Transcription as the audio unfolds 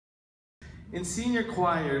In senior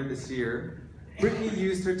choir this year, Brittnee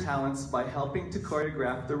used her talents by helping to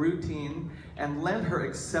choreograph the routine and lent her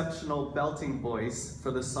exceptional belting voice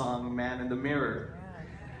for the song Man in the Mirror.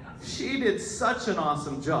 She did such an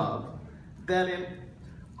awesome job that in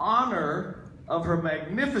honor of her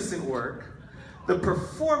magnificent work, the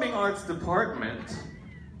Performing Arts Department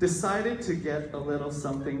decided to get a little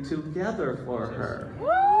something together for her.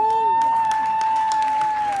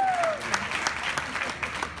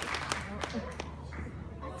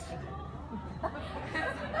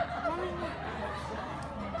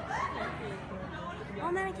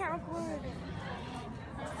 Oh man, I can't record.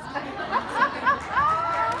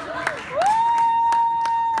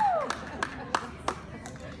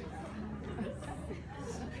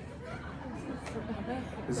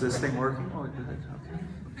 Is this thing working? Oh, did it? Okay.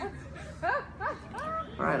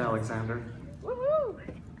 All right, Alexander. Woohoo!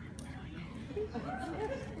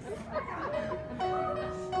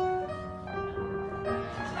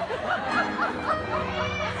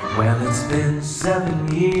 Well, it's been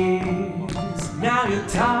 7 years, now your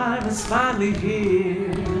time is finally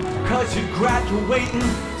here. 'Cause you're graduating,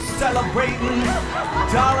 celebrating,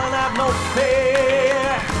 darling, have no fear.